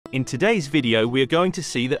In today's video we are going to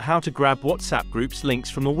see that how to grab WhatsApp groups links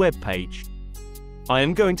from a web page. I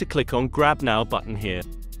am going to click on Grab Now button here.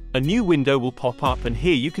 A new window will pop up and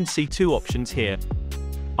here you can see two options here.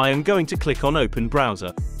 I am going to click on Open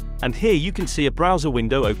Browser. And here you can see a browser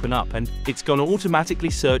window open up and it's gonna automatically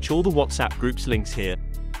search all the WhatsApp groups links here.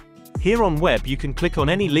 Here on web you can click on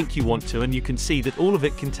any link you want to and you can see that all of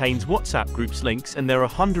it contains WhatsApp groups links and there are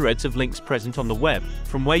hundreds of links present on the web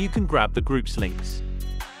from where you can grab the groups links.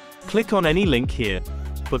 Click on any link here,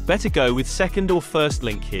 but better go with second or first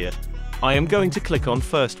link here. I am going to click on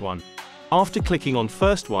first one. After clicking on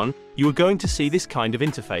first one, you are going to see this kind of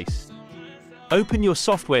interface. Open your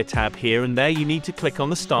software tab here and there you need to click on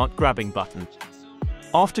the Start Grabbing button.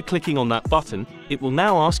 After clicking on that button, it will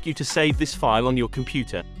now ask you to save this file on your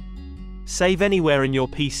computer. Save anywhere in your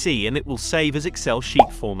PC and it will save as Excel sheet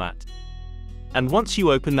format. And once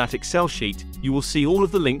you open that Excel sheet, you will see all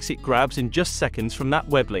of the links it grabs in just seconds from that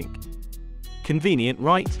web link. Convenient,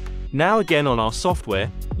 right? Now again on our software,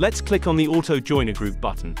 let's click on the Auto Join a Group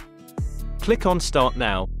button. Click on Start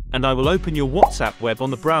Now, and I will open your WhatsApp web on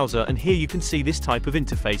the browser and here you can see this type of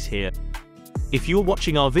interface here. If you're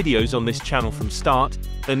watching our videos on this channel from start,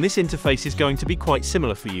 then this interface is going to be quite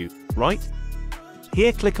similar for you, right?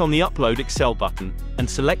 Here click on the Upload Excel button, and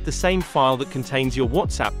select the same file that contains your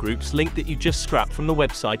WhatsApp groups link that you just scrapped from the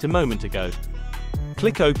website a moment ago.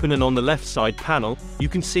 Click Open and on the left side panel, you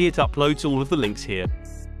can see it uploads all of the links here.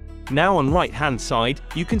 Now on right hand side,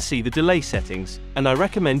 you can see the delay settings, and I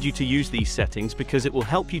recommend you to use these settings because it will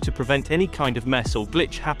help you to prevent any kind of mess or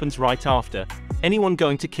glitch happens right after anyone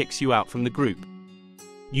going to kicks you out from the group.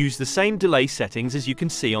 Use the same delay settings as you can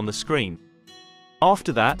see on the screen.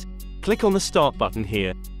 After that, click on the Start button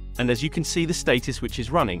here, and as you can see the status which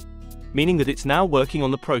is running, meaning that it's now working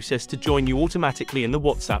on the process to join you automatically in the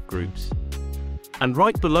WhatsApp groups. And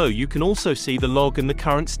right below you can also see the log and the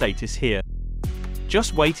current status here.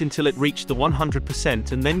 Just wait until it reached the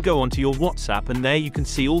 100% and then go onto your WhatsApp and there you can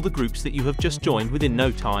see all the groups that you have just joined within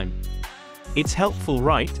no time. It's helpful,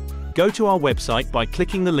 right? Go to our website by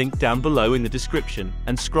clicking the link down below in the description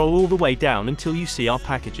and scroll all the way down until you see our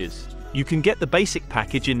packages. You can get the basic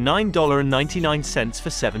package in $9.99 for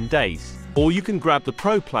 7 days. Or you can grab the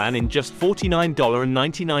Pro plan in just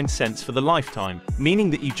 $49.99 for the lifetime, meaning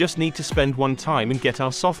that you just need to spend one time and get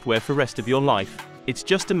our software for rest of your life. It's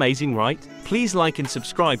just amazing, right? Please like and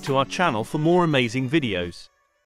subscribe to our channel for more amazing videos.